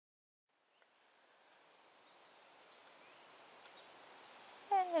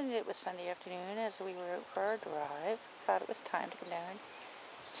And it was Sunday afternoon as we were out for our drive. Thought it was time to come down and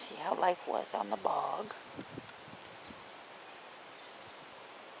see how life was on the bog.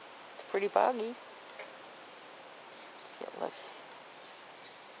 It's pretty boggy. Look,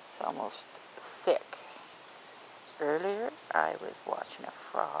 it's almost thick. Earlier, I was watching a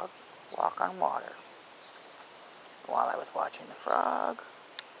frog walk on water. While I was watching the frog,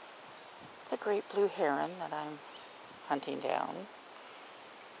 the great blue heron that I'm hunting down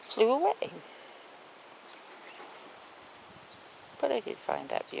flew away. But I did find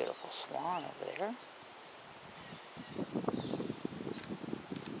that beautiful swan over there.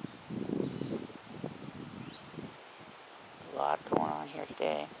 A lot going on here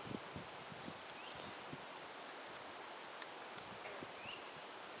today.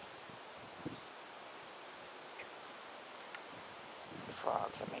 The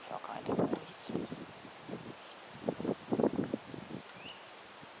frogs are making all kinds of noise.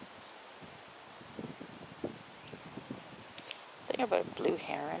 The thing about a blue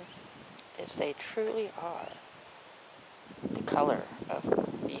heron is they truly are the color of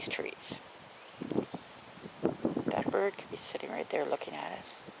these trees. That bird could be sitting right there looking at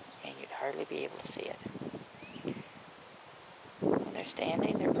us, and you'd hardly be able to see it. When they're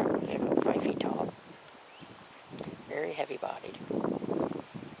standing, they're probably about 5 feet tall. Very heavy-bodied.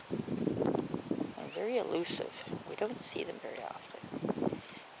 And very elusive. We don't see them very often.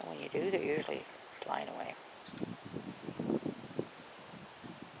 And when you do, they're usually flying away.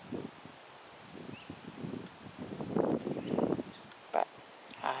 But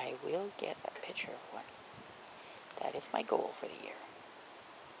I will get a picture of one. That is my goal for the year.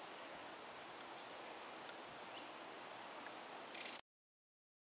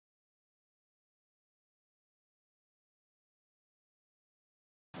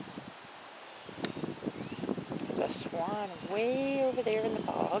 There's a swan way over there in the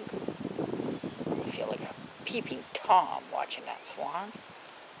bog. I feel like a peeping Tom watching that swan.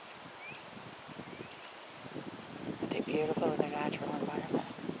 Aren't they beautiful in their natural environment?